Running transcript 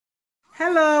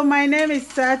Hello, my name is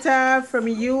Sata from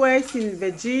US in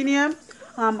Virginia.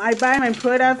 I buy my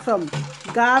product from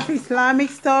Gulf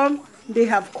Islamic store. They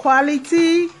have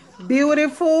quality,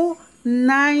 beautiful,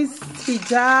 nice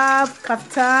hijab,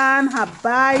 kaftan,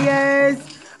 habayas,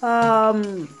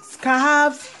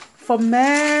 scarves for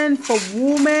men, for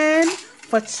women,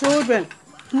 for children.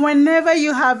 Whenever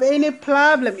you have any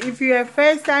problem, if you're a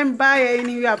first-time buyer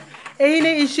and you have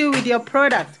any issue with your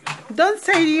product, don't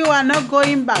say you are not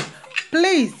going back.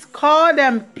 Please call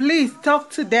them, please talk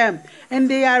to them, and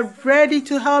they are ready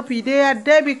to help you. They are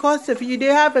there because of you. They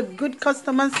have a good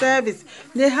customer service.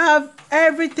 They have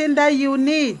everything that you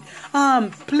need.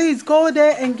 Please go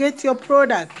there and get your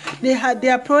product.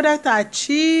 Their products are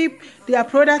cheap. Their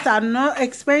products are not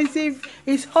expensive.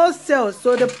 It's wholesale,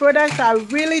 so the products are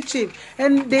really cheap,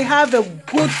 and they have a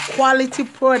good quality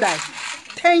product.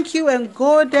 Thank you, and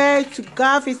go there to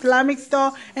Gulf Islamic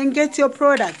store and get your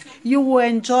product. You will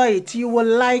enjoy it. You will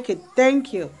like it.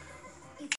 Thank you.